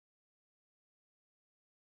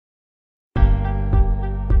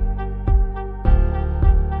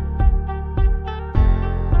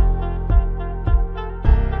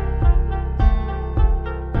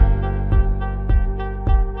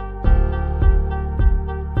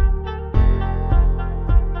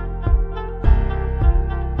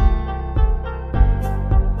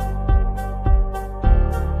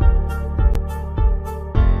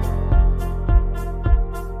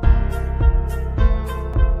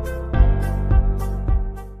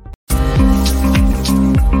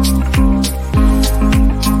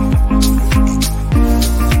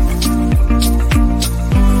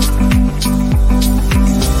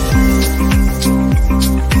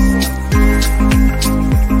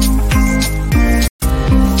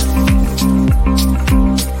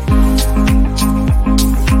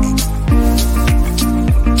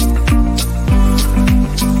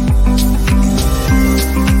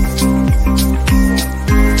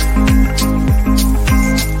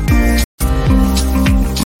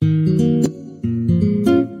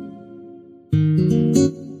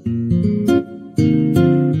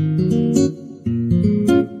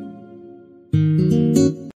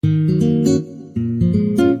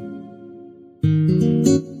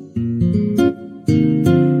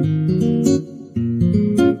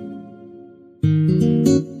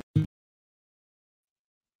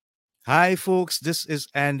Hi, folks. This is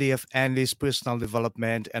Andy of Andy's Personal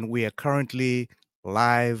Development, and we are currently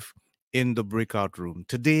live in the breakout room.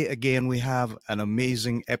 Today, again, we have an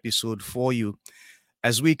amazing episode for you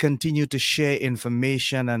as we continue to share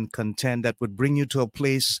information and content that would bring you to a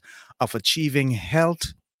place of achieving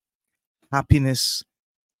health, happiness,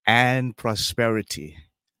 and prosperity.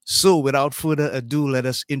 So, without further ado, let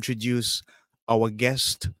us introduce our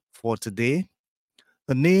guest for today.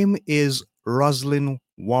 Her name is Rozlyn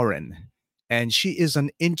Warren, and she is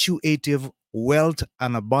an intuitive wealth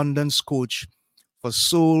and abundance coach for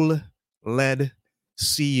soul led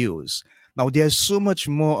CEOs. Now, there's so much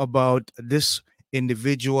more about this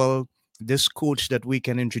individual, this coach that we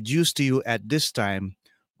can introduce to you at this time,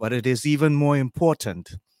 but it is even more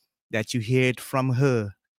important that you hear it from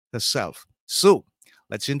her herself. So,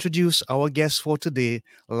 let's introduce our guest for today,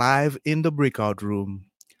 live in the breakout room,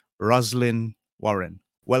 Rozlyn Warren.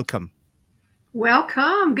 Welcome.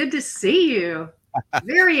 Welcome. Good to see you.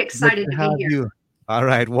 Very Good excited to to be have here. you. All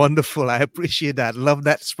right, wonderful. I appreciate that. Love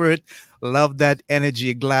that spirit. Love that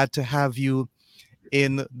energy. Glad to have you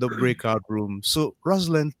in the breakout room. So,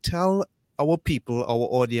 Rosalind, tell our people, our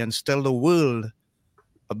audience, tell the world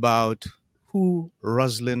about who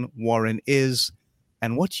Rosalind Warren is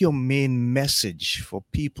and what your main message for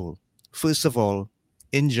people, first of all,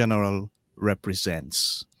 in general,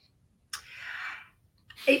 represents.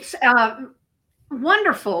 It's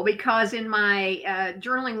wonderful because in my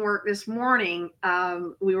journaling work this morning,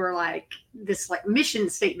 we were like mission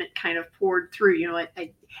statement kind of poured through.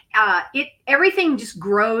 It everything just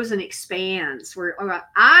grows and expands.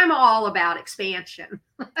 I'm all about expansion,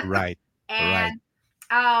 Right, right.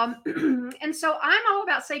 and and so I'm all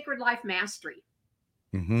about sacred life mastery.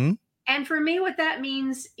 Mm-hmm. And for me, what that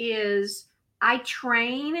means is I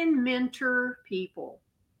train and mentor people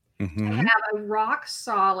to Mm-hmm. have a rock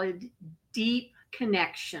solid, deep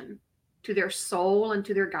connection to their soul and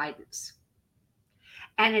to their guidance.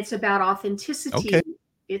 And it's about Okay. authenticity.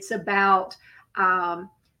 It's about um,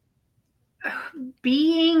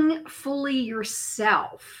 being fully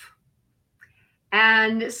yourself.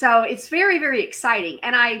 And so it's very, very exciting.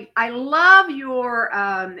 And I love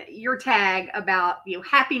your tag about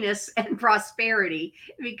happiness and prosperity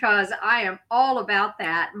because I am all about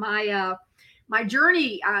that. My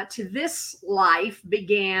journey to this life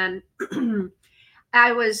began.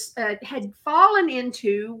 I was had fallen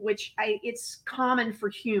into it's common for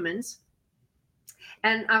humans.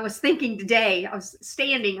 And I was thinking today, I was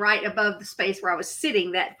standing right above the space where I was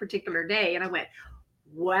sitting that particular day, and I went,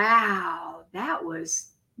 wow, that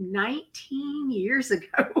was 19 years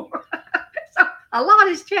ago. So a lot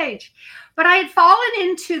has changed. But I had fallen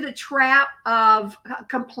into the trap of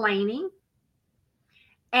complaining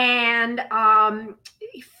and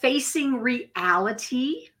facing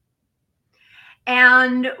reality.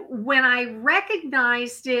 And when I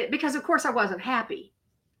recognized it, because of course I wasn't happy.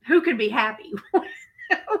 Who can be happy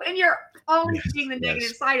when you're always Yes, seeing the yes.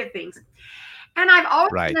 negative side of things? And I've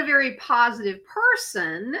always Right. been a very positive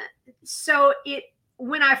person. So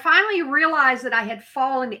when I finally realized that I had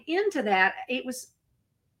fallen into that, it was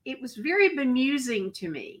very bemusing to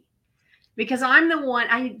me because I'm the one.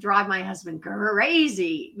 I drive my husband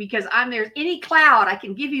crazy because I'm there. Any cloud, I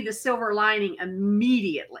can give you the silver lining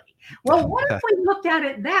immediately. Well, what if we looked at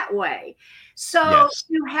it that way? So Yes.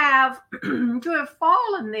 to have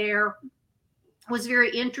fallen there was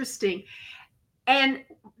very interesting. And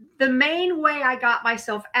the main way I got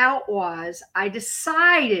myself out was I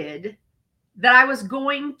decided that I was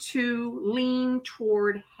going to lean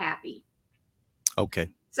toward happy. Okay.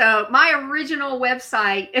 So my original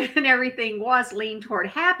website and everything was lean toward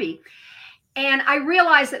happy. And I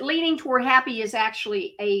realized that leaning toward happy is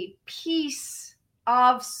actually a piece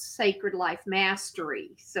of sacred life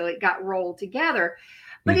mastery. So it got rolled together.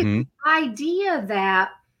 But it's Mm-hmm. the idea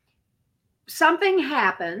that something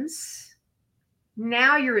happens,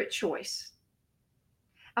 now you're at choice.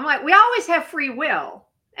 I'm like, we always have free will.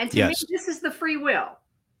 And to me, Yes. this is the free will.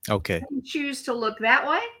 Okay. I can choose to look that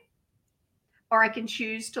way, or I can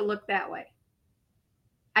choose to look that way.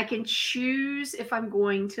 I can choose if I'm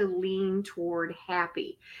going to lean toward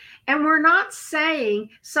happy. And we're not saying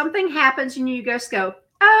something happens and you just go,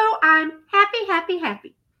 oh, I'm happy, happy,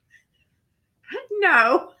 happy.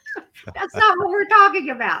 No, that's not what we're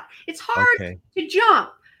talking about. It's hard Okay. to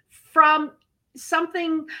jump from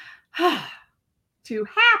something to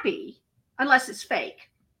happy unless it's fake.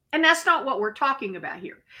 And that's not what we're talking about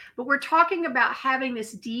here. But we're talking about having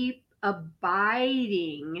this deep,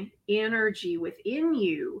 abiding energy within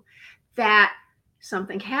you that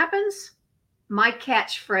something happens. My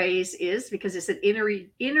catchphrase is, because it's an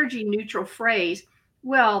energy neutral phrase,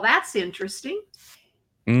 well, that's interesting.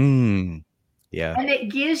 Mm. Yeah. And it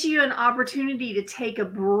gives you an opportunity to take a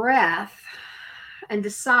breath and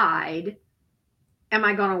decide, am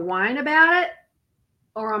I going to whine about it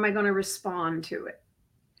or am I going to respond to it?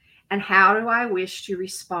 And how do I wish to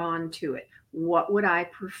respond to it? What would I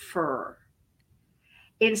prefer?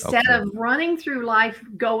 Instead Okay. of running through life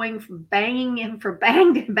going from banging in for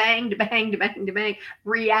bang to bang to bang to bang to bang,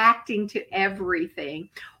 reacting to everything.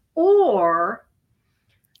 Or,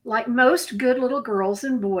 like most good little girls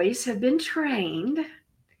and boys have been trained,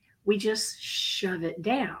 we just shove it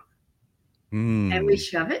down. And we Mm.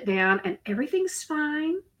 shove it down and everything's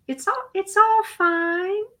fine. It's all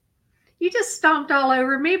fine. You just stomped all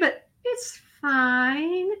over me, but it's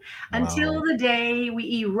fine, until Wow. the day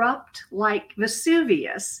we erupt like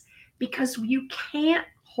Vesuvius, because you can't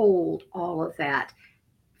hold all of that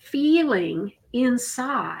feeling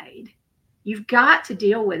inside. You've got to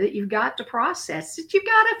deal with it. You've got to process it. You've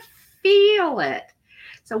got to feel it.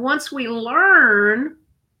 So once we learn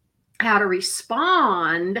how to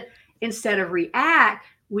respond instead of react,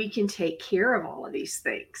 we can take care of all of these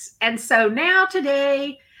things. And so now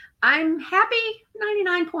today, I'm happy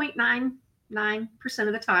 99.99%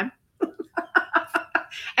 of the time.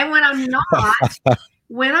 And when I'm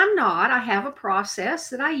not, I have a process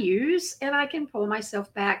that I use and I can pull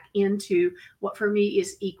myself back into what for me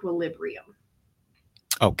is equilibrium.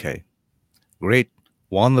 Okay. Great.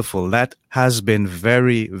 Wonderful. That has been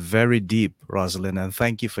very, very deep, Rosalind, and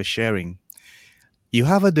thank you for sharing. You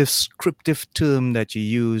have a descriptive term that you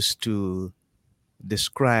use to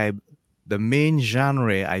describe the main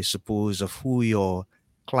genre, I suppose, of who your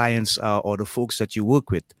clients are or the folks that you work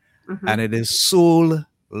with, Hmm. and it is soul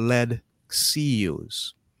led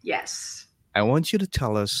CEOs. Yes. I want you to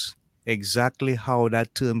tell us exactly how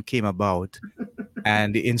that term came about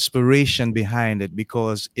and the inspiration behind it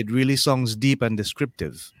because it really sounds deep and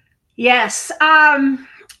descriptive. Yes.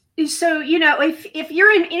 So if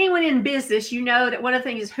you're in anyone in business, you know that one of the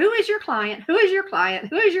things is, who is your client? Who is your client?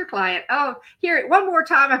 Who is your client? Oh, here, one more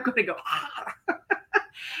time, I'm going to go.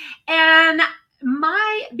 And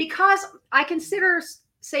because I consider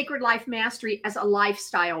Sacred Life Mastery as a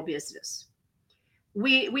lifestyle business.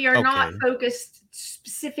 We are not Okay. focused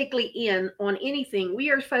specifically in on anything.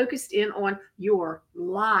 We are focused in on your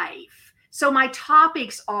life. So my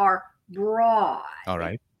topics are broad, All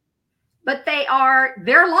right. but they're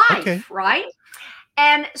their Okay. life, right?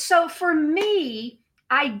 And so for me,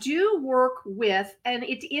 I do work with, and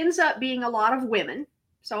it ends up being a lot of women.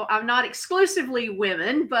 So I'm not exclusively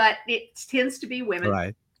women, but it tends to be All women.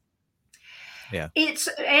 right. Yeah.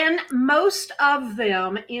 And most of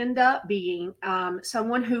them end up being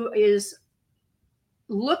someone who is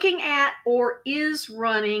looking at or is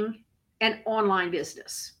running an online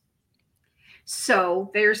business.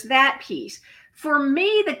 So there's that piece. For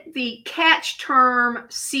me, the catch term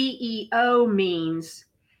CEO means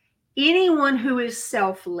anyone who is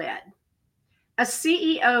self led. A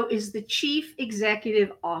CEO is the chief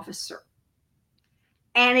executive officer.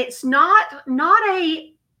 And it's not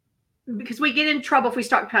a because we get in trouble if we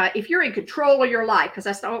start if you're in control of your life, because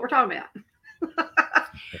that's not what we're talking about.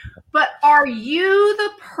 But are you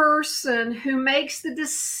the person who makes the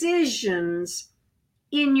decisions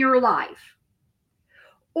in your life?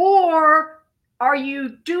 Or are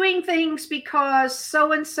you doing things because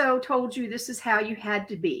so and so told you this is how you had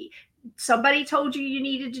to be? Somebody told you you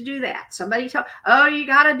needed to do that. Somebody told, oh, you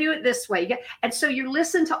got to do it this way. And so you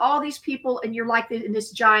listen to all these people and you're like in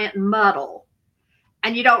this giant muddle.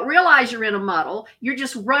 And you don't realize you're in a muddle. You're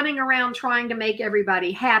just running around trying to make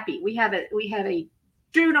everybody happy. We have a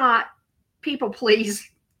do not people please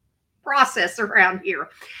process around here,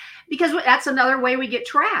 because that's another way we get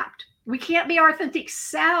trapped. We can't be our authentic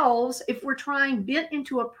selves if we're trying bent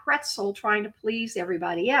into a pretzel trying to please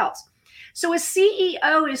everybody else. So a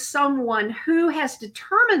CEO is someone who has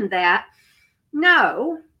determined that,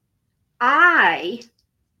 no, I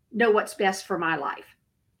know what's best for my life.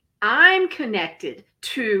 I'm connected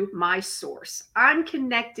to my source. I'm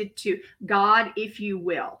connected to God, if you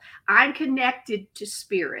will. I'm connected to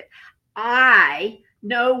spirit. I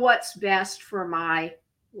know what's best for my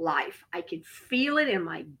life. I can feel it in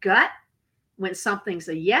my gut when something's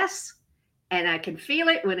a yes, and I can feel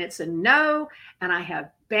it when it's a no. And I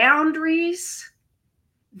have boundaries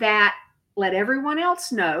that let everyone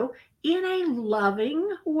else know in a loving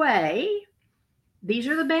way. These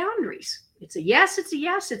are the boundaries. It's a yes, it's a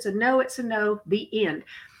yes. It's a no, it's a no. The end.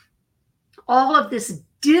 All of this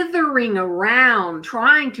dithering around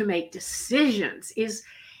trying to make decisions is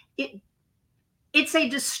it it's a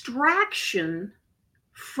distraction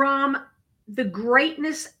from the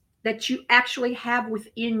greatness that you actually have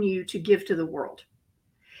within you to give to the world.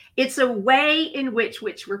 It's a way in which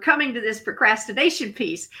we're coming to this procrastination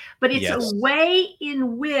piece, but it's a Yes. way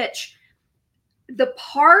in which the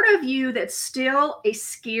part of you that's still a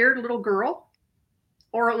scared little girl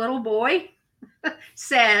or a little boy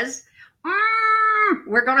says,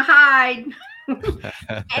 we're going to hide.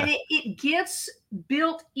 And it gets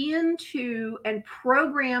built into and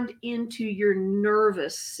programmed into your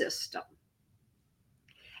nervous system.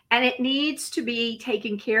 And it needs to be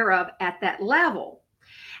taken care of at that level.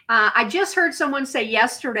 I just heard someone say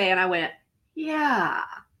yesterday, and I went, yeah.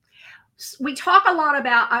 We talk a lot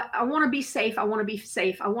about, I want to be safe. I want to be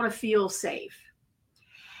safe. I want to feel safe.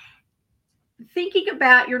 Thinking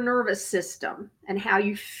about your nervous system and how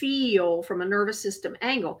you feel from a nervous system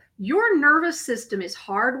angle, your nervous system is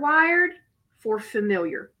hardwired for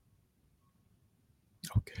familiar.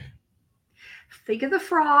 Okay. Think of the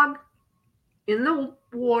frog in the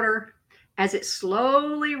water as it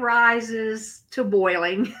slowly rises to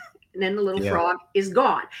boiling, and then the little Yeah. frog is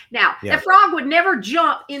gone. Now, Yeah. the frog would never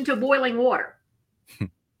jump into boiling water,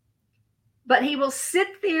 but he will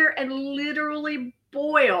sit there and literally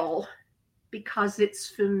boil because it's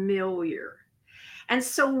familiar. And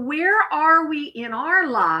so where are we in our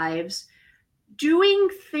lives doing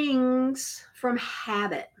things from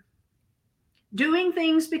habit? Doing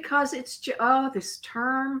things because it's, this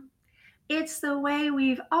term, it's the way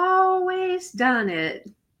we've always done it.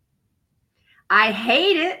 I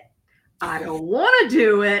hate it. I don't want to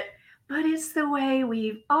do it, but it's the way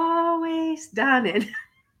we've always done it.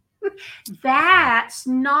 That's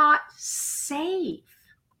not safe.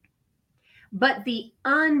 But the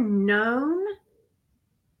unknown,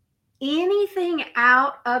 anything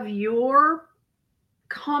out of your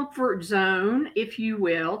comfort zone, if you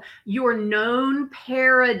will, your known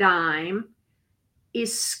paradigm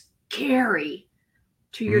is scary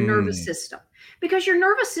to your nervous system, because your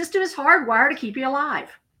nervous system is hardwired to keep you alive.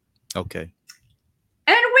 Okay.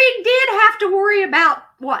 And we did have to worry about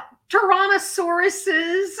what?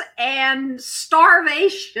 Tyrannosauruses and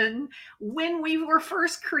starvation when we were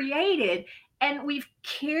first created. And we've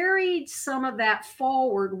carried some of that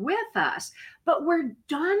forward with us, but we're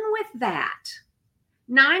done with that.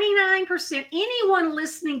 99%, anyone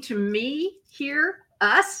listening to me here,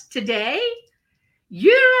 us today,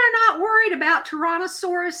 you are not worried about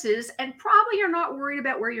Tyrannosauruses, and probably you're not worried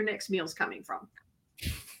about where your next meal is coming from.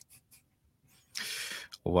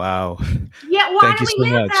 Wow. Yeah, why Thank do you we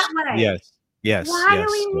so live much. that way? Yes. Yes. Why Yes.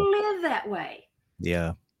 do we live that way?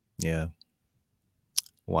 Yeah. Yeah.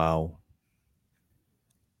 Wow.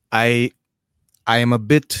 I I am a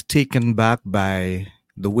bit taken back by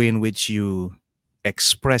the way in which you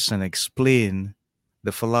express and explain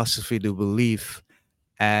the philosophy, the belief,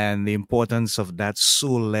 and the importance of that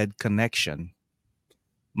soul-led connection.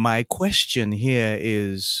 My question here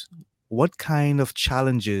is, what kind of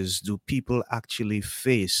challenges do people actually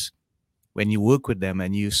face when you work with them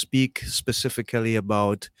and you speak specifically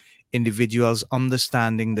about individuals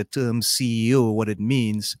understanding the term CEO, what it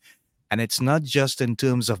means? And it's not just in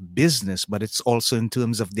terms of business, but it's also in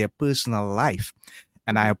terms of their personal life.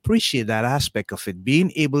 And I appreciate that aspect of it,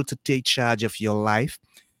 being able to take charge of your life,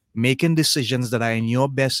 making decisions that are in your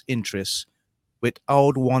best interest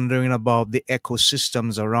without wondering about the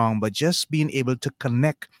ecosystems around, but just being able to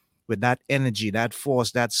connect with that energy, that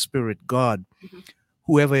force, that spirit, God,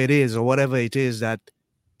 whoever it is or whatever it is that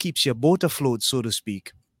keeps your boat afloat, so to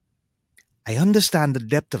speak. I understand the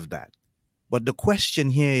depth of that. But the question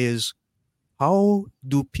here is, how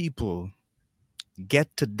do people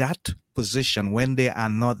get to that position when they are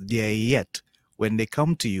not there yet? When they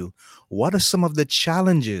come to you, what are some of the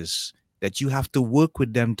challenges that you have to work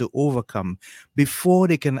with them to overcome before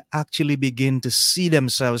they can actually begin to see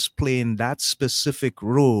themselves playing that specific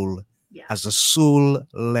role Yeah. as a soul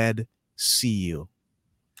led CEO?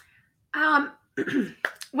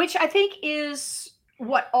 Which I think is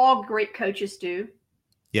what all great coaches do.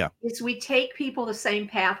 Yeah. Is we take people the same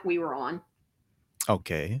path we were on.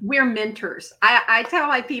 Okay. We're mentors. I tell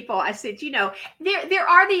my people, I said, there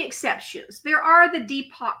are the exceptions. There are the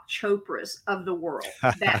Deepak Chopras of the world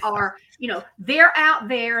that are, they're out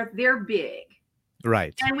there, they're big.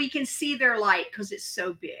 Right. And we can see their light because it's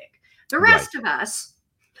so big. The rest of us,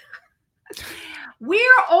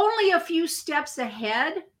 we're only a few steps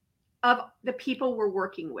ahead of the people we're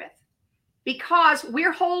working with, because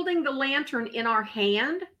we're holding the lantern in our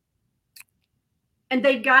hand, and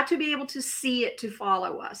they've got to be able to see it to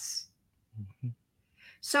follow us. Mm-hmm.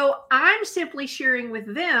 So I'm simply sharing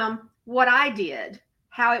with them what I did,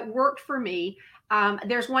 how it worked for me.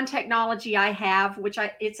 There's one technology I have,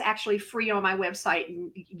 it's actually free on my website,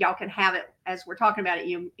 and y'all can have it as we're talking about it.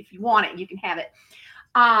 If you want it, you can have it.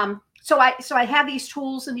 So I have these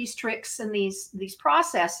tools and these tricks and these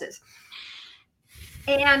processes.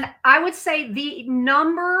 And I would say the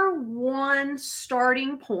number one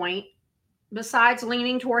starting point, besides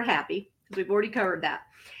leaning toward happy, because we've already covered that,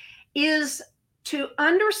 is to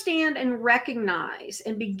understand and recognize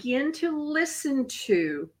and begin to listen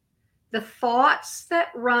to the thoughts that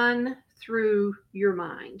run through your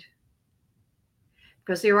mind.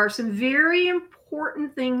 Because there are some very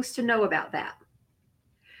important things to know about that.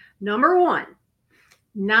 Number one,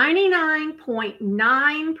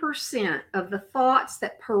 99.9% of the thoughts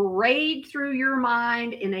that parade through your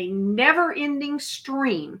mind in a never-ending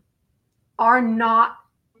stream are not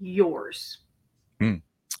yours.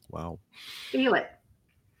 Wow. Feel it.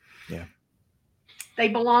 Yeah. They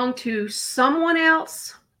belong to someone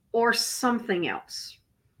else or something else.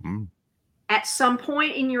 At some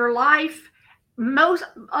point in your life,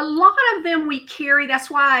 a lot of them we carry. That's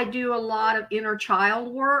why I do a lot of inner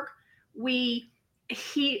child work.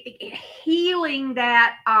 Healing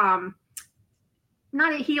that,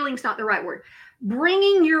 healing's not the right word.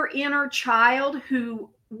 Bringing your inner child who,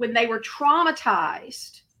 when they were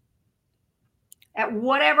traumatized at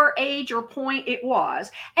whatever age or point it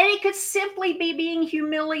was, and it could simply be being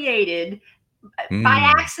humiliated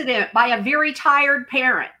by accident by a very tired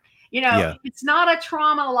parent. It's not a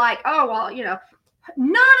trauma like, oh, well, I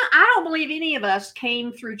don't believe any of us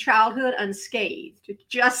came through childhood unscathed.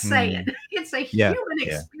 Just saying. It's a human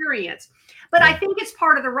experience. But I think it's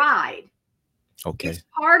part of the ride. Okay. It's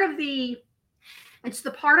part of the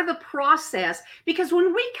process. Because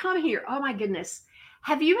when we come here, oh my goodness,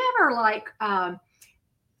 have you ever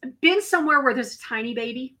been somewhere where there's a tiny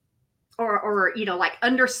baby or like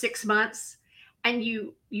under 6 months, and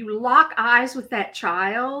you lock eyes with that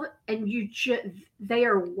child, and they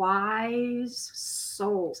are wise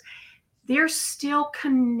souls. They're still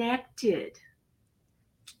connected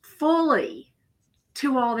fully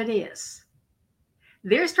to all that is.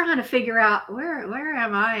 They're trying to figure out where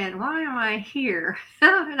am I and why am I here?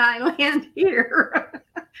 How did I land here?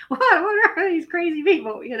 what are these crazy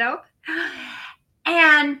people,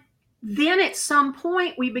 And then at some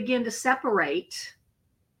point we begin to separate.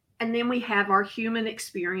 And then we have our human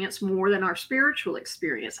experience more than our spiritual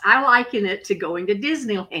experience. I liken it to going to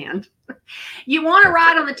Disneyland. You want to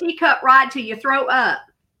ride on the teacup ride till you throw up.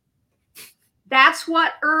 That's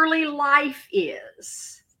what early life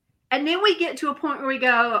is. And then we get to a point where we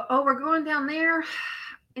go, oh, we're going down there?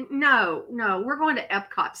 No, we're going to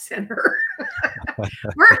Epcot Center.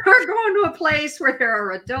 we're going to a place where there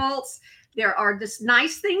are adults. There are just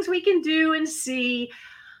nice things we can do and see.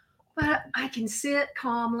 But I can sit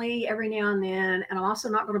calmly every now and then, and I'm also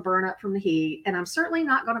not going to burn up from the heat, and I'm certainly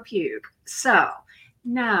not going to puke. So,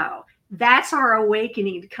 no, that's our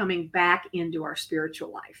awakening to coming back into our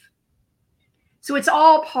spiritual life. So it's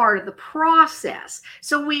all part of the process.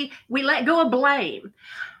 So we let go of blame.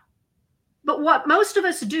 But what most of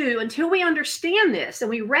us do, until we understand this and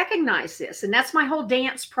we recognize this, and that's my whole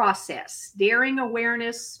dance process, daring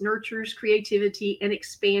awareness nurtures creativity and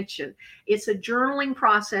expansion. It's a journaling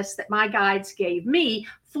process that my guides gave me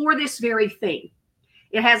for this very thing.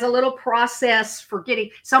 It has a little process for getting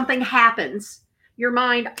something happens. Your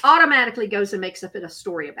mind automatically goes and makes up a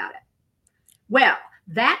story about it. Well,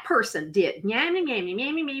 that person did, and they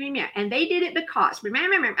did it because,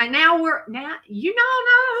 and now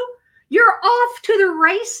you're off to the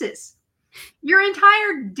races. Your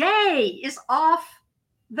entire day is off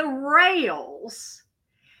the rails.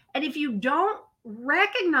 And if you don't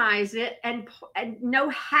recognize it and know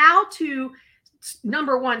how to,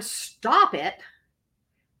 number one, stop it,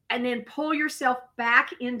 and then pull yourself back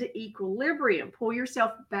into equilibrium, pull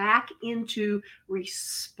yourself back into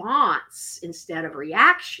response instead of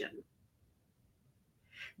reaction.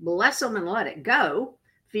 Bless them and let it go.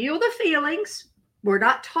 Feel the feelings. We're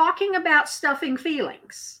not talking about stuffing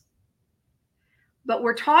feelings, but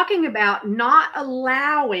we're talking about not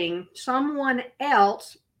allowing someone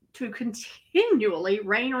else to continually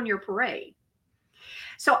rain on your parade.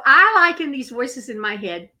 So I liken these voices in my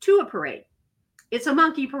head to a parade. It's a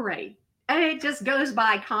monkey parade, and it just goes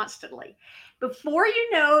by constantly. Before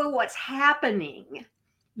you know what's happening,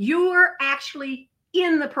 you're actually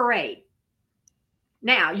in the parade.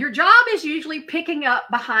 Now, your job is usually picking up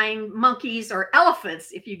behind monkeys or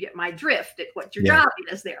elephants, if you get my drift at what your job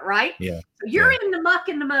is there, right? Yeah. So you're in the muck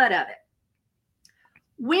and the mud of it.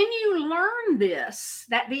 When you learn this,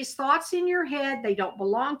 that these thoughts in your head, they don't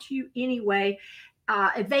belong to you anyway.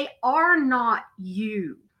 They are not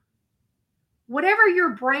you. whatever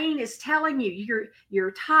your brain is telling you,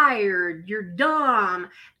 you're tired, you're dumb,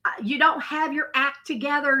 you don't have your act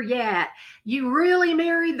together yet, you really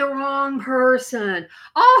married the wrong person,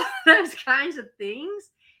 all those kinds of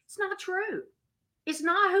things, it's not true. It's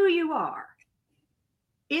not who you are.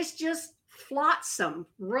 It's just flotsam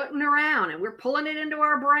rooting around, and we're pulling it into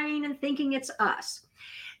our brain and thinking it's us.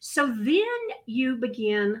 So then you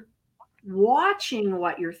begin watching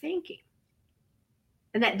what you're thinking.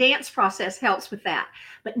 And that dance process helps with that.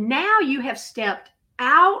 But now you have stepped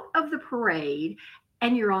out of the parade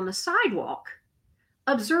and you're on the sidewalk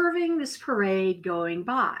observing this parade going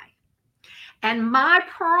by. And my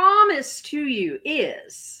promise to you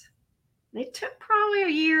is, it took probably a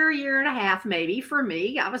year and a half, maybe for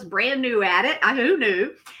me. I was brand new at it. Who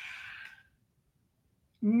knew?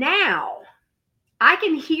 Now I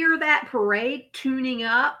can hear that parade tuning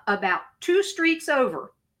up about 2 streets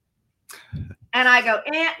over. And I go,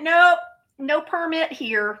 nope, no permit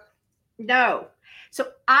here. No.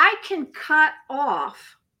 So I can cut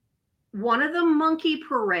off one of the monkey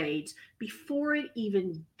parades before it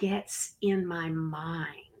even gets in my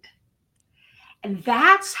mind. And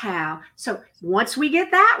that's how, so once we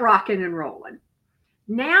get that rocking and rolling,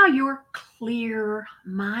 now you're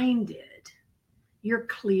clear-minded. You're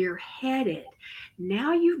clear-headed.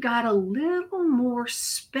 Now you've got a little more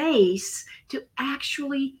space to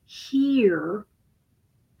actually hear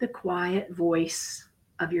the quiet voice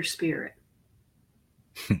of your spirit.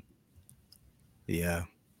 Yeah.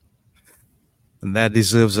 And that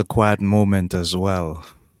deserves a quiet moment as well.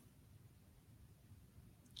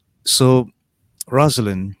 So,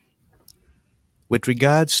 Rozlyn, with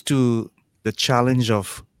regards to the challenge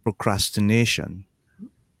of procrastination,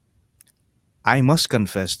 I must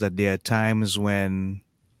confess that there are times when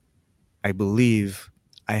I believe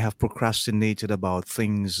I have procrastinated about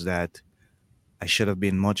things that I should have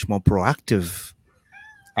been much more proactive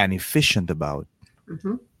and efficient about.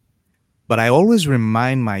 Mm-hmm. But I always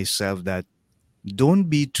remind myself that don't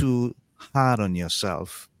be too hard on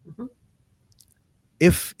yourself. Mm-hmm.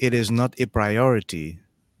 If it is not a priority,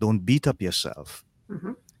 don't beat up yourself.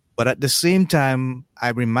 Mm-hmm. But at the same time, I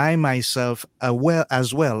remind myself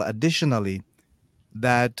as well, additionally,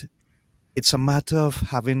 that it's a matter of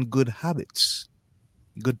having good habits,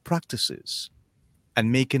 good practices, and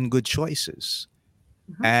making good choices.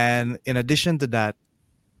 Mm-hmm. And in addition to that,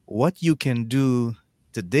 what you can do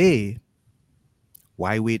today,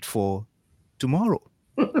 why wait for tomorrow?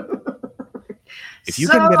 If you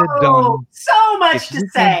can get it done, so if much to you can,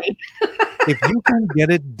 say. if you can get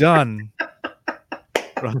it done,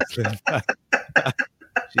 Roslyn,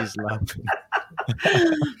 she's laughing.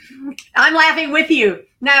 I'm laughing with you.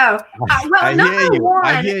 No. I Well, hear you.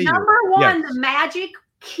 I hear you. number Yes. one, the magic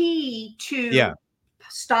key Yeah. to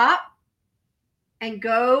stop and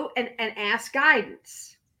go and ask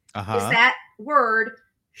guidance Uh is huh. that word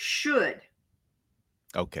should.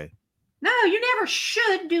 Okay. No, you never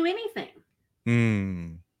should do anything.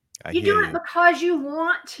 Hmm. I You hear do it you. because you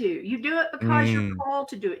want to. You do it because you're Hmm. called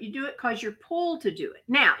to do it. You do it because you're pulled to do it.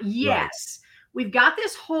 Now, Right. yes, we've got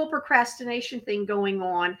this whole procrastination thing going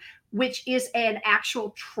on, which is an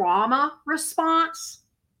actual trauma response.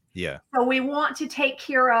 Yeah. So we want to take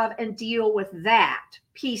care of and deal with that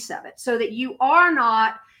piece of it so that you are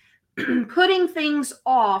not putting things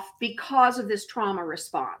off because of this trauma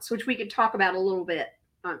response, which we could talk about a little bit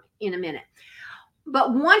in a minute.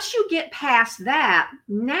 But once you get past that,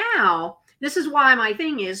 now this is why my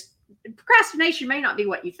thing is procrastination may not be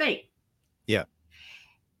what you think. Yeah.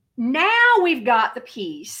 Now we've got the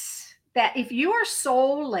piece that if you are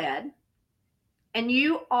soul led and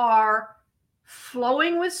you are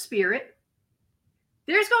flowing with spirit,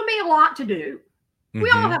 there's going to be a lot to do.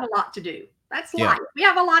 We all Mm-hmm. have a lot to do. That's Yeah. life. We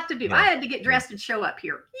have a lot to do. Yeah. I had to get Yeah. dressed and show up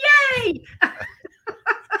here. Yay!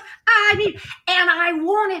 And I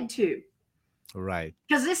wanted to. Right.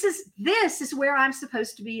 Because this is where I'm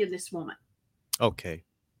supposed to be in this moment. Okay.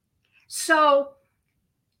 So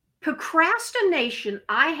procrastination,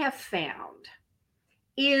 I have found,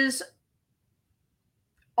 is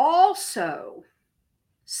also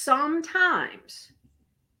sometimes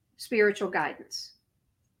spiritual guidance.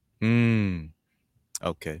 Hmm.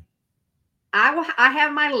 Okay. I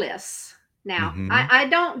have my lists now. Mm-hmm. I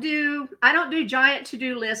don't do giant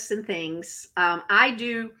to-do lists and things. I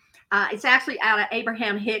do. It's actually out of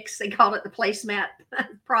Abraham Hicks. They called it the placemat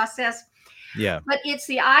process. Yeah. But it's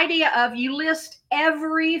the idea of you list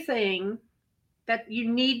everything that you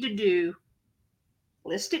need to do,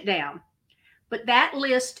 list it down. But that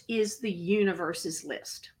list is the universe's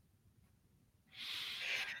list.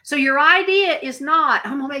 So your idea is not,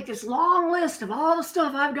 I'm going to make this long list of all the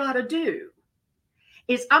stuff I've got to do.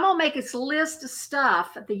 is I'm going to make this list of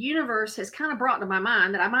stuff that the universe has kind of brought to my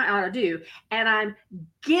mind that I might ought to do. And I'm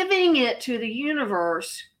giving it to the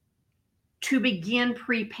universe to begin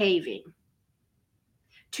pre-paving,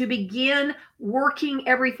 to begin working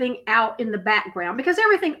everything out in the background, because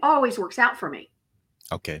everything always works out for me.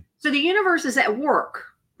 Okay. So the universe is at work,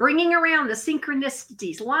 bringing around the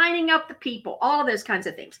synchronicities, lining up the people, all of those kinds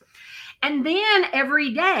of things. And then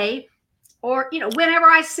every day, or, whenever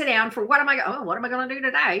I sit down for what am I going to do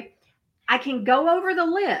today? I can go over the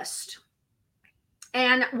list.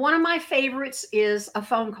 And one of my favorites is a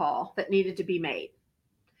phone call that needed to be made.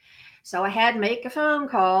 So I had to make a phone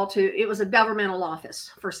call it was a governmental office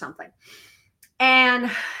for something. And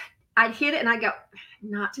I'd hit it and I go,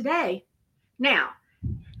 not today. Now,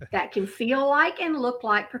 that can feel like and look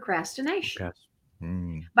like procrastination. Yes.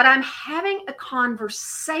 Mm. But I'm having a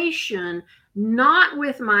conversation not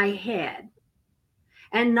with my head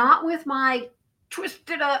and not with my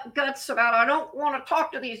twisted up guts about I don't want to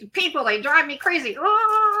talk to these people. They drive me crazy.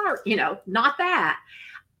 Not that.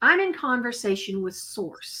 I'm in conversation with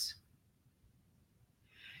source.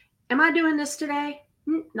 Am I doing this today?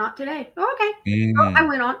 Not today. Okay. Oh, I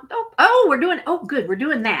went on. Good. We're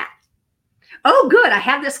doing that. Oh, good. I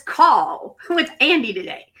have this call with Andy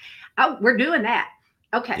today. Oh, we're doing that.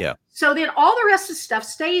 Okay. Yeah. So then all the rest of the stuff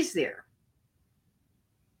stays there.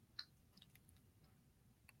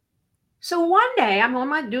 So one day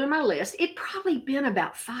I'm doing my list. It'd probably been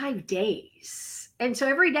about 5 days. And so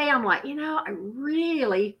every day I'm like, I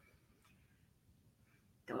really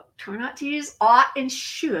try not to use ought and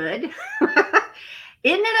should.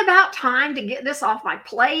 Isn't it about time to get this off my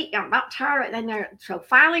plate? I'm about tired. And so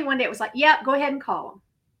finally one day it was like, yep, go ahead and call them.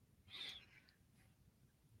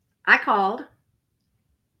 I called.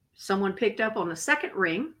 Someone picked up on the second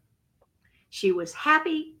ring. She was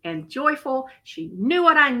happy and joyful. She knew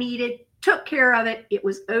what I needed, took care of it. It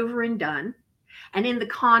was over and done. And in the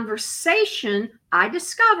conversation, I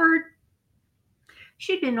discovered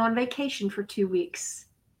she'd been on vacation for 2 weeks.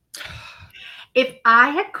 If I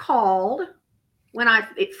had called when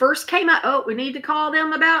it first came out, we need to call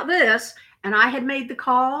them about this, and I had made the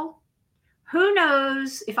call, who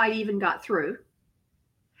knows if I even got through.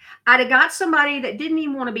 I'd have got somebody that didn't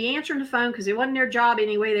even want to be answering the phone because it wasn't their job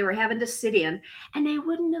anyway. They were having to sit in, and they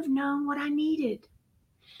wouldn't have known what I needed.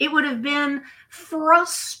 It would have been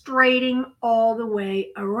frustrating all the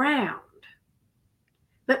way around.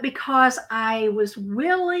 But because I was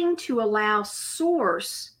willing to allow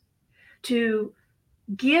source to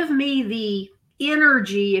give me the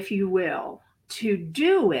energy, if you will, to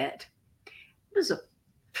do it, it was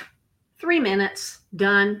 3 minutes,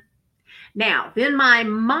 done. Now, then my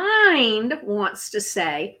mind wants to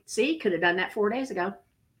say, see, could have done that 4 days ago.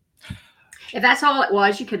 If that's all it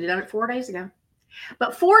was, you could have done it 4 days ago.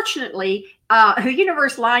 But fortunately, the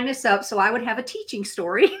universe lined us up so I would have a teaching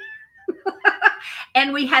story.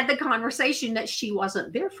 And we had the conversation that she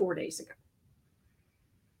wasn't there 4 days ago.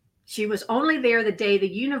 She was only there the day the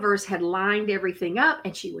universe had lined everything up,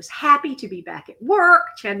 and she was happy to be back at work.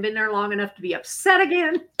 She hadn't been there long enough to be upset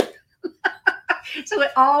again. So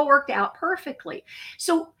it all worked out perfectly.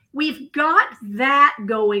 So we've got that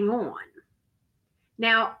going on.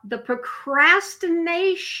 Now, the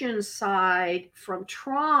procrastination side from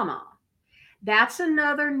trauma, that's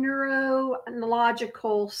another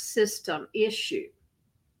neurological system issue.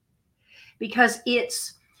 Because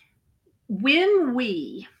it's when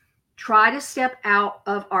we try to step out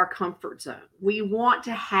of our comfort zone, we want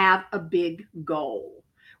to have a big goal.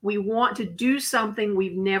 We want to do something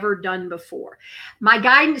we've never done before. My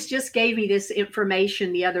guidance just gave me this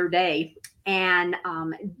information the other day. And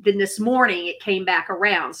then this morning it came back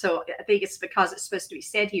around. So I think it's because it's supposed to be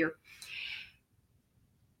said here.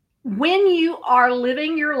 When you are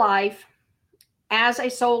living your life as a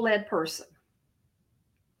soul-led person,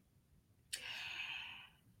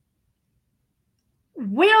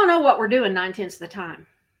 we don't know what we're doing 9/10 of the time.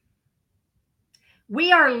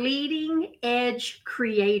 We are leading edge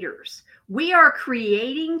creators. We are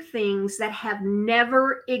creating things that have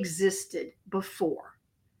never existed before.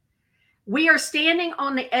 We are standing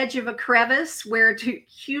on the edge of a crevice where to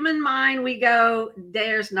human mind we go,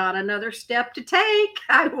 there's not another step to take.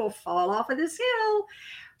 I will fall off of this hill.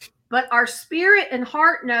 But our spirit and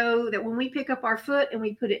heart know that when we pick up our foot and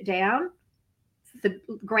we put it down, the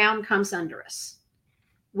ground comes under us.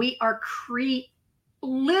 We are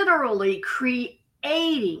literally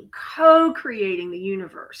creating, co-creating the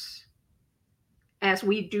universe as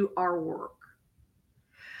we do our work.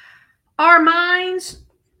 Our minds,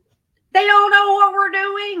 they don't know what we're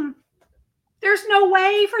doing. There's no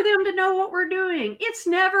way for them to know what we're doing. It's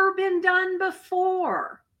never been done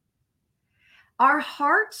before. Our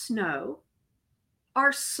hearts know,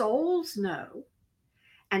 our souls know.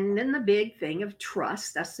 And then the big thing of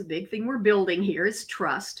trust, that's the big thing we're building here is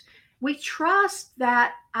trust. We trust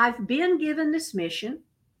that I've been given this mission.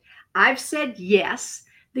 I've said yes.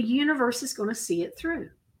 The universe is going to see it through.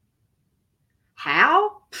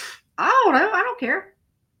 How? I don't know. I don't care.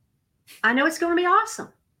 I know it's going to be awesome.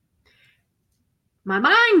 My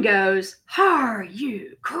mind goes, are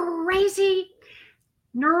you crazy?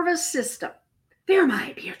 Nervous system. There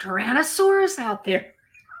might be a Tyrannosaurus out there.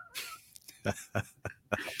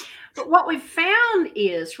 But what we've found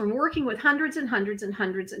is from working with hundreds and hundreds and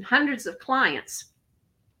hundreds and hundreds of clients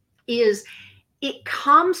is it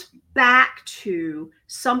comes back to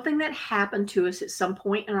something that happened to us at some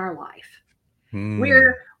point in our life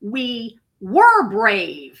where we were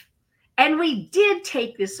brave and we did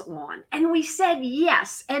take this on and we said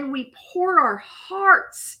yes and we poured our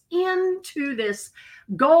hearts into this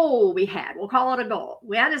goal we had. We'll call it a goal.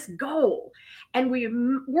 We had this goal and we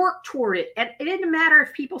worked toward it. And it didn't matter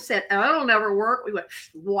if people said, oh, it'll never work. We went,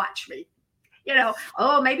 watch me.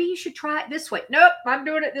 Oh, maybe you should try it this way. Nope, I'm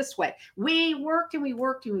doing it this way. We worked and we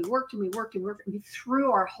worked and we worked and we worked and worked and we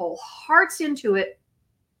threw our whole hearts into it.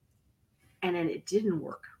 And then it didn't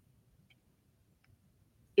work.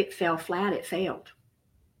 It fell flat. It failed.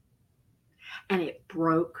 And it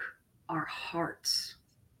broke our hearts.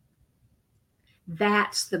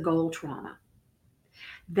 That's the goal trauma.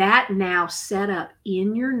 That now set up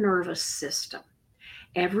in your nervous system.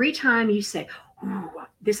 Every time you say, ooh,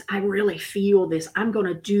 this, I really feel this, I'm going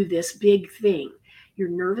to do this big thing. Your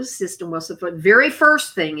nervous system was the very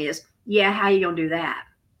first thing is, yeah, how you going to do that?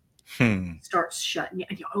 Starts shutting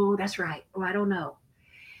you. Oh, that's right. Oh, I don't know.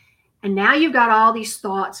 And now you've got all these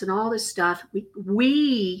thoughts and all this stuff.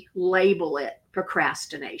 We label it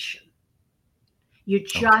procrastination. You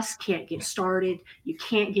just can't get started. You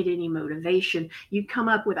can't get any motivation. You come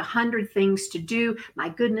up with 100 things to do. My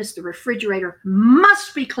goodness, the refrigerator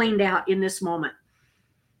must be cleaned out in this moment.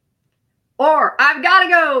 Or I've got to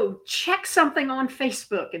go check something on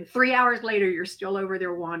Facebook. And 3 hours later, you're still over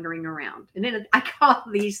there wandering around. And then I call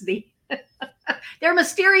these they're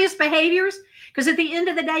mysterious behaviors. Because at the end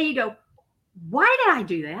of the day, you go, why did I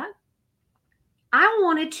do that? I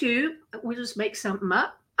wanted to, we'll just make something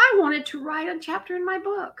up. I wanted to write a chapter in my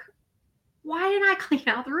book. Why didn't I clean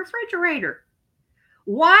out the refrigerator?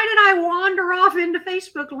 Why did I wander off into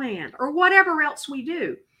Facebook land or whatever else we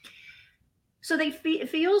do? So it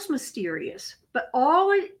feels mysterious, but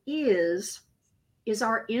all it is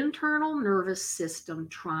our internal nervous system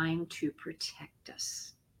trying to protect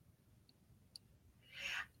us.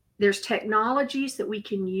 There's technologies that we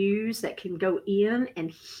can use that can go in and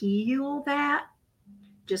heal that,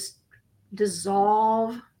 just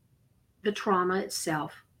dissolve the trauma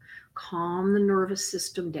itself, calm the nervous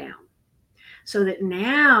system down so that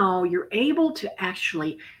now you're able to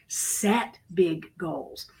actually set big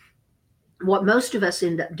goals. What most of us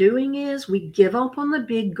end up doing is we give up on the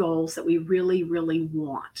big goals that we really, really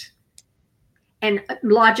want. And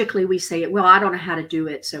logically we say, well, I don't know how to do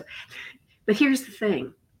it. But here's the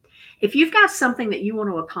thing. If you've got something that you want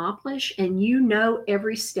to accomplish and you know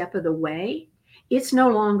every step of the way, it's no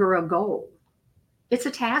longer a goal. It's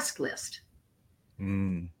a task list.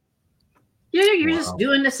 You're just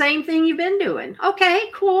doing the same thing you've been doing. Okay,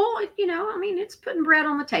 cool. It's putting bread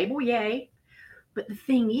on the table. Yay. But the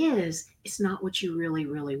thing is, it's not what you really,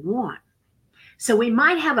 really want. So we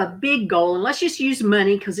might have a big goal, and let's just use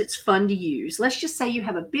money because it's fun to use. Let's just say you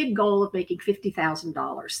have a big goal of making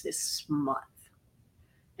 $50,000 this month.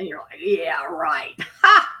 And you're like, yeah, right.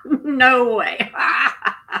 Ha, no way.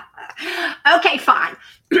 Okay, fine.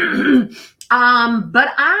 But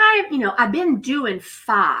I've been doing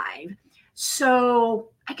 5, so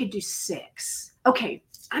I could do 6. Okay,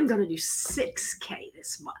 I'm going to do 6K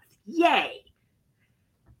this month. Yay.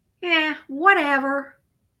 Yeah, whatever.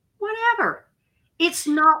 It's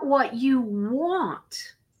not what you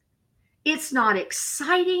want. It's not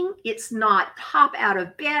exciting. It's not hop out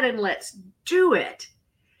of bed and let's do it.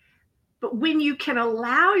 But when you can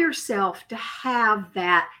allow yourself to have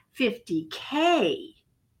that 50K,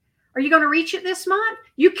 are you going to reach it this month?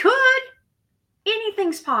 You could.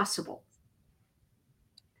 Anything's possible.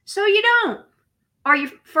 So you don't. Are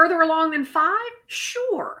you further along than 5?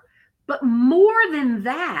 Sure. But more than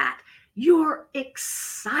that, you're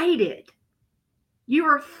excited.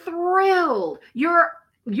 You're thrilled. You're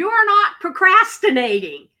not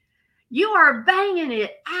procrastinating. You are banging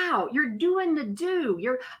it out. You're doing the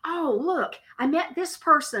do. Oh, look, I met this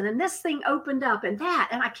person and this thing opened up and that.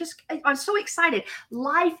 And I'm so excited.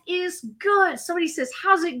 Life is good. Somebody says,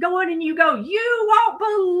 how's it going? And you go, you won't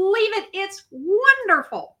believe it. It's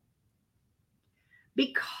wonderful.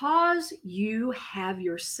 because you have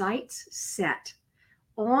your sights set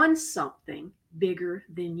on something bigger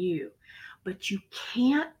than you, but you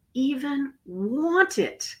can't even want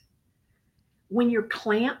it when you're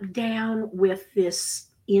clamped down with this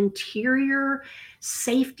interior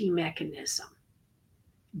safety mechanism.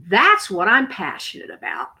 That's what I'm passionate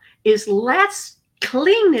about, is let's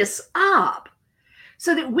clean this up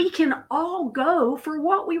so that we can all go for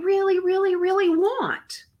what we really, really, really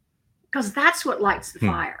want, because that's what lights the Hmm.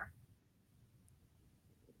 fire.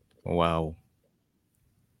 Wow.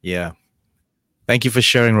 Yeah. Thank you for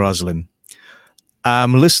sharing, Rosalind.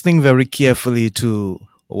 I'm listening very carefully to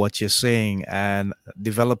what you're saying and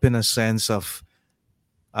developing a sense of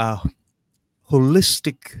a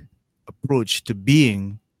holistic approach to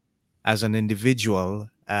being as an individual,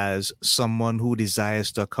 as someone who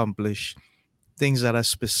desires to accomplish things that are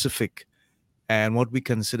specific and what we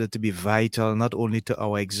consider to be vital, not only to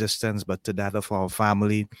our existence, but to that of our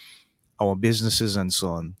family, our businesses, and so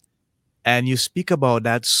on. And you speak about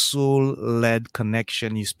that soul led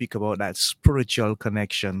connection, you speak about that spiritual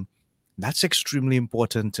connection. That's extremely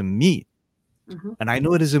important to me. Mm-hmm, And I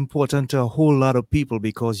know it is important to a whole lot of people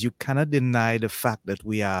because you cannot deny the fact that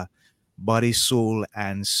we are body, soul,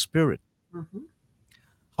 and spirit. mm-hmm,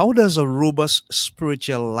 How does a robust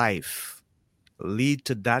spiritual life lead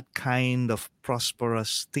to that kind of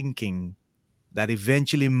prosperous thinking that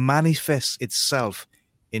eventually manifests itself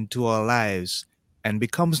into our lives and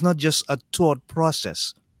becomes not just a thought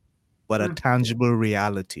process, but a mm-hmm. tangible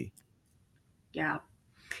reality? Yeah.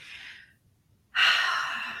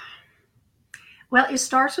 Well, it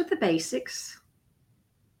starts with the basics,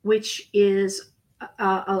 which is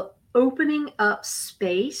opening up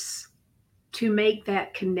space to make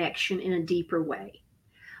that connection in a deeper way.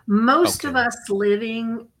 Most of Okay. us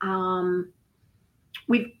living,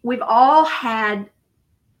 we've all had,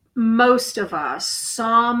 most of us,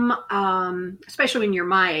 some, especially when you're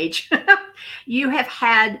my age, you have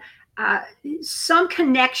had uh, some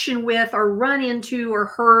connection with or run into or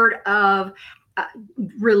heard of uh,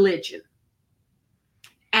 religion,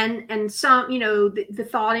 and some, the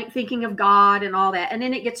thought, thinking of God and all that, and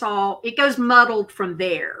then it goes muddled from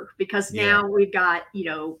there, because Yeah. now we've got,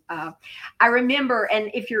 I remember, and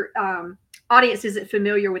if your audience isn't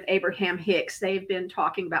familiar with Abraham Hicks, they've been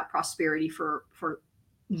talking about prosperity for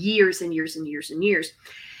years and years and years and years.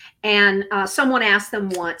 And someone asked them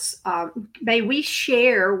once, may we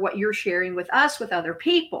share what you're sharing with us with other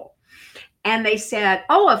people? And they said,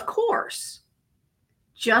 oh, of course.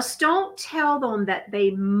 Just don't tell them that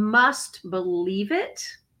they must believe it,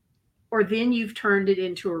 or then you've turned it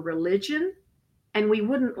into a religion, and we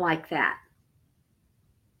wouldn't like that.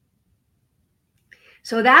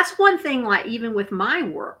 So that's one thing, like even with my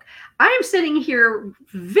work, I am sitting here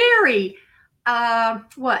very,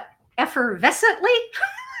 what, effervescently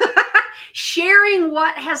sharing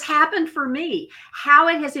what has happened for me, how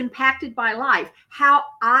it has impacted my life, how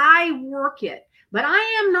I work it. But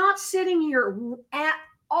I am not sitting here at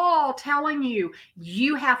all telling you,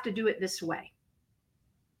 you have to do it this way.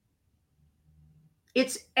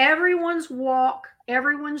 It's everyone's walk,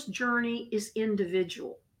 everyone's journey is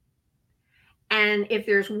individual. And if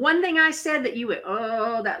there's one thing I said that you would,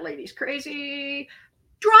 oh, that lady's crazy,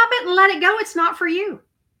 drop it and let it go. It's not for you.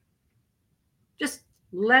 Just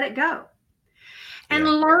let it go. And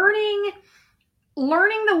Yeah.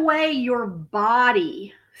 learning the way your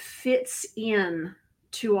body fits in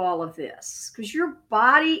to all of this, because your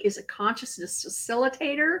body is a consciousness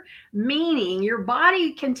facilitator, meaning your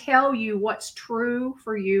body can tell you what's true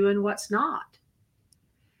for you and what's not.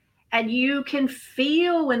 And you can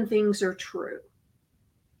feel when things are true,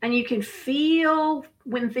 and you can feel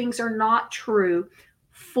when things are not true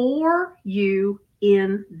for you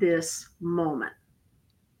in this moment.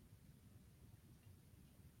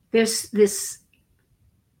 This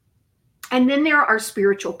And then there are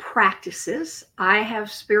spiritual practices. I have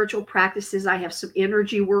spiritual practices. I have some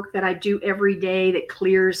energy work that I do every day that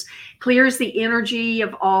clears the energy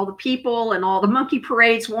of all the people and all the monkey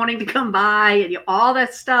parades wanting to come by, and all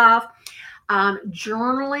that stuff.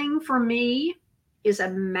 Journaling for me is a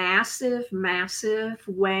massive, massive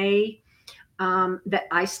way that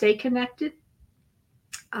I stay connected.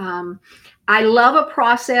 Um, I love a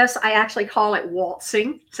process. I actually call it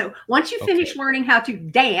waltzing. So once you Okay. finish learning how to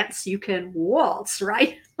dance, you can waltz,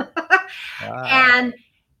 right? Ah, And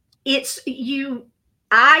it's you,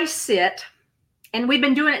 I sit, and we've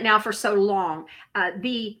been doing it now for so long. Uh,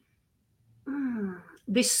 the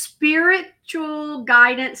the spiritual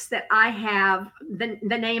guidance that I have,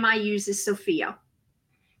 the name I use is Sophia.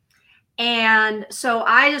 And so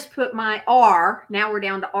I just put my R, now we're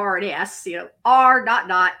down to R and S, R dot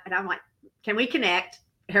dot. And I'm like, Can we connect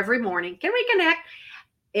every morning? Can we connect?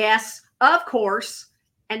 Yes, of course.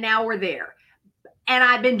 And now we're there. And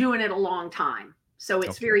I've been doing it a long time. So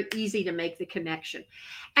it's Okay. very easy to make the connection.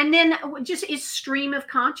 And then just it's stream of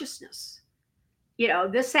consciousness.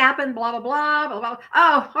 This happened, blah, blah, blah, blah, blah.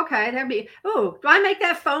 Oh, okay. That'd be, oh, do I make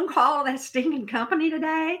that phone call to that stinking company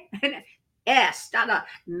today? And yes,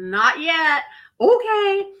 not yet.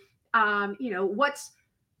 Okay. What's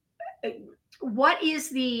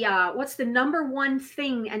the number one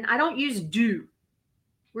thing? And I don't use do.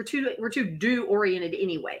 We're too do oriented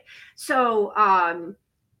anyway. So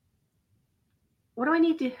who do I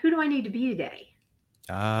need to be today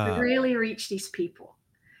to Ah, really reach these people?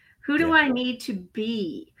 Who do yeah. I need to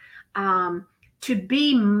be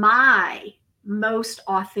my most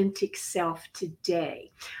authentic self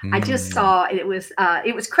today? I just Mm. saw it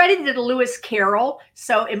was credited to Lewis Carroll,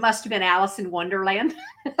 so it must have been Alice in Wonderland.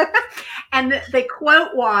 And the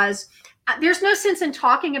quote was, "There's no sense in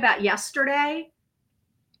talking about yesterday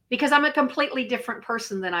because I'm a completely different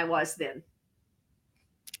person than I was then."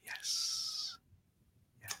 Yes.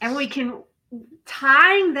 And we Yes. can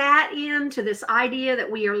tying that into this idea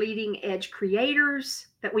that we are leading edge creators,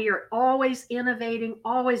 that we are always innovating,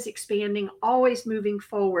 always expanding, always moving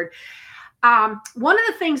forward. One of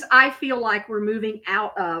the things I feel like we're moving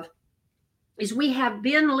out of is we have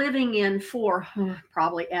been living in for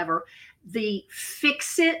probably ever the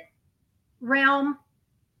fix it realm.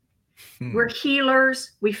 We're Hmm.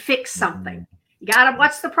 healers. We fix something. Mm. You got to, Yeah.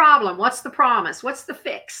 what's the problem? What's the promise? What's the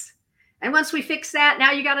fix? And once we fix that,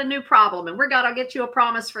 now you got a new problem, and we're going to get you a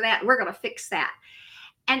promise for that. And we're going to fix that.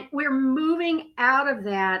 And we're moving out of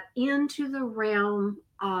that into the realm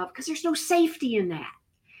of, because there's no safety in that.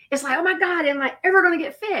 It's like, oh my God, am I ever going to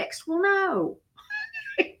get fixed? Well, no.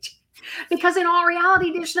 Because in all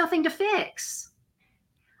reality, there's nothing to fix.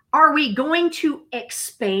 Are we going to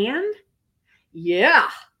expand?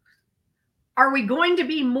 Yeah. Are we going to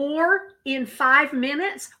be more in 5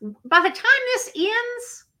 minutes? By the time this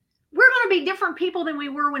ends, we're going to be different people than we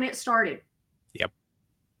were when it started. Yep.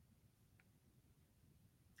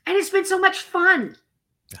 And it's been so much fun.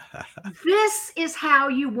 This is how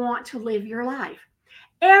you want to live your life.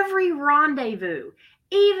 Every rendezvous,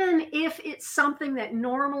 even if it's something that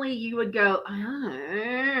normally you would go,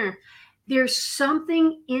 there's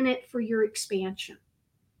something in it for your expansion.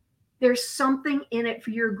 There's something in it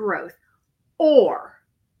for your growth. Or,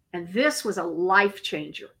 and this was a life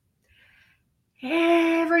changer,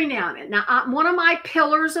 every now and then. Now, one of my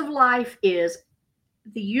pillars of life is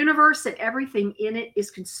the universe and everything in it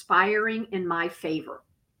is conspiring in my favor.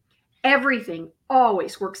 Everything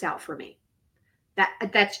always works out for me.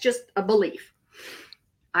 That's just a belief.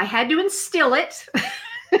 I had to instill it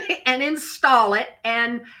and install it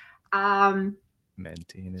and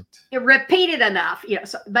Maintain it. repeat it enough,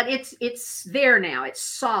 but it's there now. It's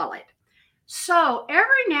solid. So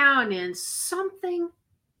every now and then something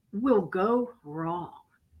will go wrong.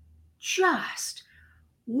 Just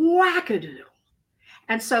wackadoodle.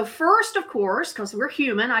 And so first, of course, because we're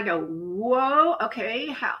human, I go, whoa,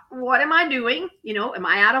 okay, what am I doing? Am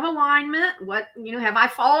I out of alignment? What, have I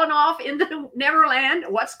fallen off into Neverland?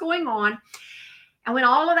 What's going on? And when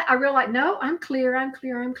all of that, I realize, no, I'm clear.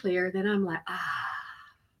 Then I'm like,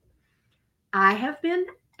 I have been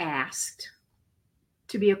asked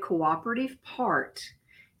to be a cooperative part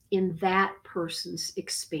in that person's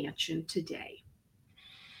expansion today.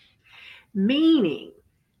 Meaning,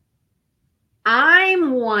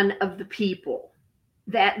 I'm one of the people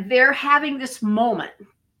that they're having this moment,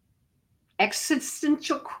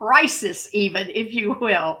 existential crisis, even, if you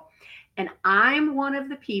will. And I'm one of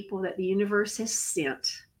the people that the universe has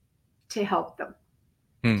sent to help them,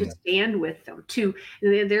 to stand with them,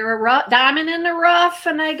 they're a diamond in the rough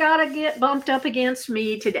and they got to get bumped up against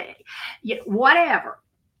me today. Whatever.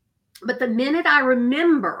 But the minute I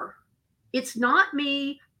remember, it's not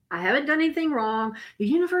me, I haven't done anything wrong, the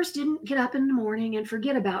universe didn't get up in the morning and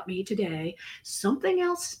forget about me today, something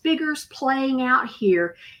else bigger's playing out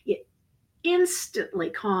here, it instantly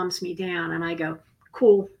calms me down. And I go,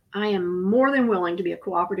 cool, I am more than willing to be a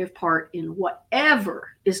cooperative part in whatever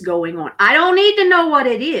is going on. I don't need to know what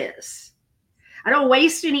it is. I don't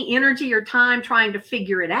waste any energy or time trying to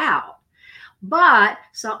figure it out. But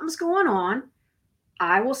something's going on.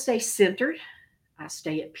 I will stay centered. I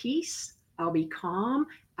stay at peace. I'll be calm.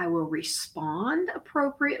 I will respond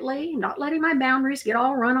appropriately, not letting my boundaries get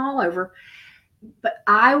all run all over. But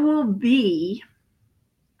I'm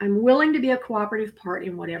willing to be a cooperative part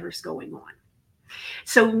in whatever's going on.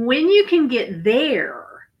 So when you can get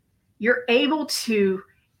there, you're able to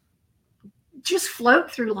just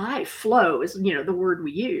float through life. Flow is, the word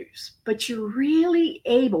we use, but you're really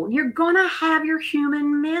able, you're going to have your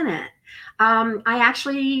human minute. I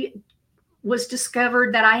actually was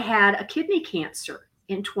discovered that I had a kidney cancer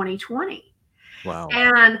in 2020. Wow.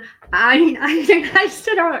 And I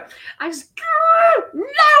stood up. I was, no,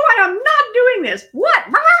 I am not doing this. What?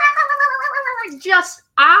 Just,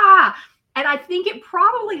 And I think it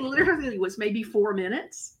probably literally was maybe 4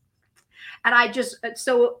 minutes. And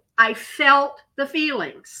so I felt the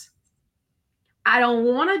feelings. I don't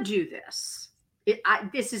want to do this.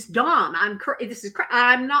 This is dumb. I'm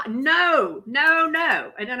not, no.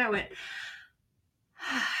 And then I went,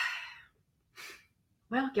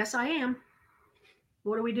 well, guess I am.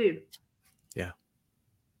 What do we do? Yeah.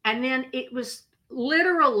 And then it was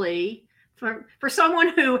literally for someone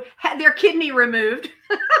who had their kidney removed,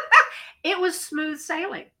 it was smooth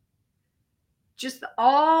sailing. Just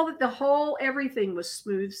everything was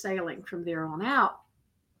smooth sailing from there on out.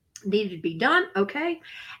 Needed to be done. Okay.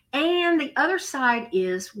 And the other side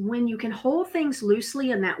is when you can hold things loosely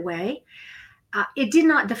in that way, it did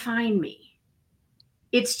not define me.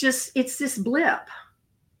 It's this blip.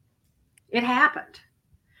 It happened.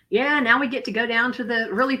 Yeah, now we get to go down to the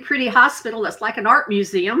really pretty hospital that's like an art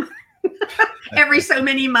museum every so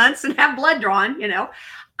many months and have blood drawn,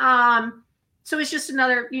 So it's just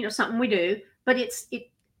another, something we do. But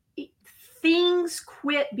things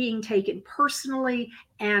quit being taken personally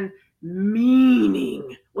and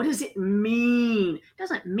meaning. What does it mean? It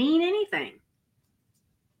doesn't mean anything.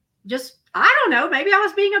 Just, I don't know, maybe I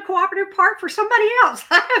was being a cooperative part for somebody else.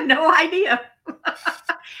 I have no idea.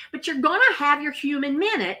 But you're going to have your human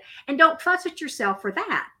minute, and don't fuss at yourself for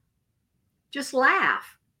that. Just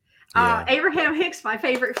laugh. Yeah. Abraham Hicks, my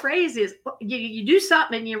favorite phrase is, you do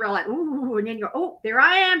something and you're like, ooh, and then you're, oh, there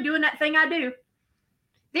I am doing that thing I do.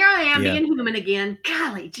 There I am being human again.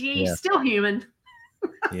 Golly, geez, still human.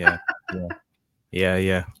 Yeah.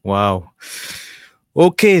 Wow.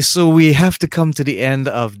 Okay, so we have to come to the end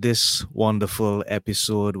of this wonderful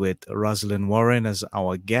episode with Rozlyn Warren as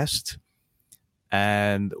our guest.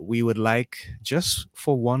 And we would like, just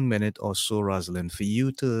for 1 minute or so, Rozlyn, for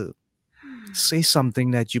you to say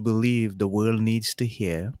something that you believe the world needs to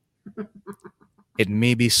hear. It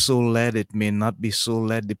may be soul-led, it may not be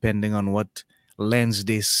soul-led, depending on what lens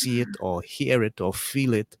they see it or hear it or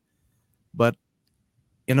feel it. But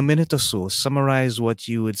in a minute or so, summarize what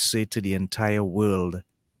you would say to the entire world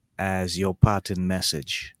as your parting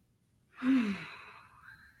message.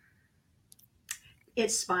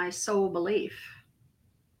 It's my sole belief.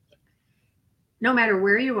 No matter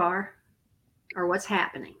where you are or what's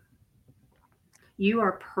happening, you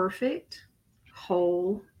are perfect,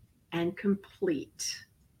 whole, and complete.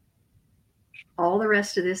 All the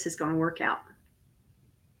rest of this is going to work out.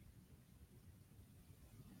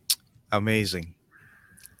 Amazing.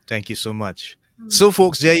 Thank you so much. So,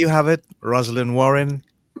 folks, there you have it. Rozlyn Warren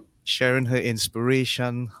sharing her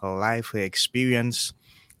inspiration, her life, her experience,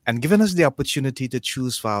 and giving us the opportunity to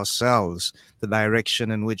choose for ourselves the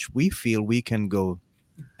direction in which we feel we can go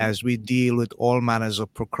as we deal with all manners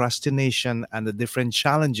of procrastination and the different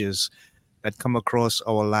challenges that come across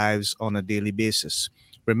our lives on a daily basis.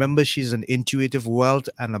 Remember, she's an intuitive wealth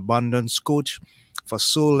and abundance coach for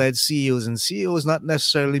soul-led CEOs, and CEOs not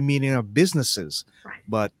necessarily meaning of businesses,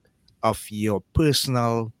 but of your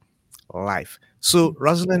personal life. So,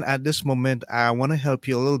 Rozlyn, at this moment, I want to help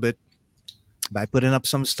you a little bit by putting up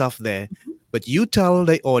some stuff there. But you tell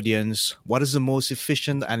the audience what is the most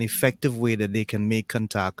efficient and effective way that they can make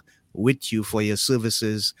contact with you for your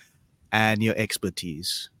services and your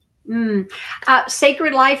expertise.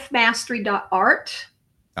 Sacredlifemastery.art.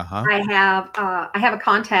 Uh-huh. I have a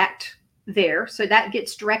contact there, so that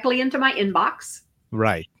gets directly into my inbox.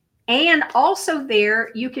 Right. And also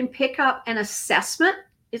there, you can pick up an assessment.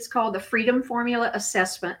 It's called the Freedom Formula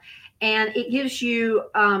Assessment. And it gives you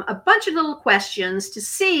a bunch of little questions to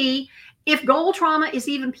see if goal trauma is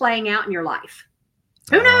even playing out in your life.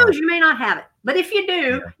 Who knows? You may not have it. But if you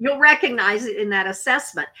do, you'll recognize it in that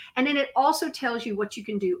assessment. And then it also tells you what you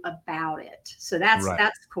can do about it. So that's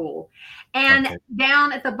cool. And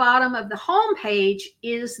down at the bottom of the homepage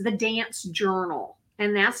is the dance journal.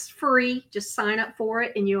 And that's free. Just sign up for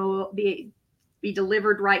it and you'll be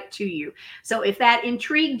delivered right to you. So if that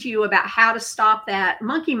intrigued you about how to stop that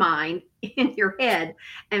monkey mind in your head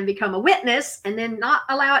and become a witness and then not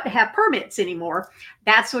allow it to have permits anymore,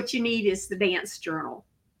 that's what you need, is the dance journal.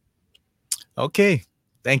 Okay.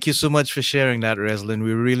 Thank you so much for sharing that, Rozlyn.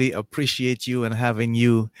 We really appreciate you and having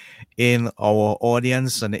you in our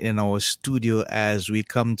audience and in our studio as we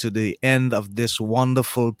come to the end of this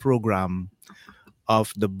wonderful program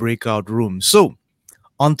of the Breakout Room. So,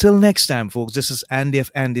 Until next time, folks, this is Andy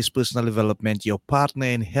of Andy's Personal Development, your partner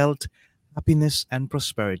in health, happiness, and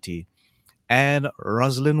prosperity, and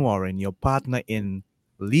Rozlyn Warren, your partner in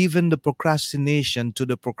leaving the procrastination to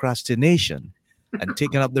the procrastination and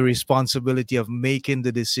taking up the responsibility of making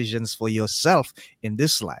the decisions for yourself in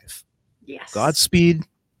this life. Yes. Godspeed,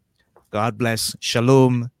 God bless,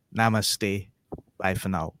 Shalom, Namaste. Bye for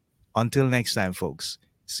now. Until next time, folks.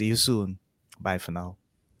 See you soon. Bye for now.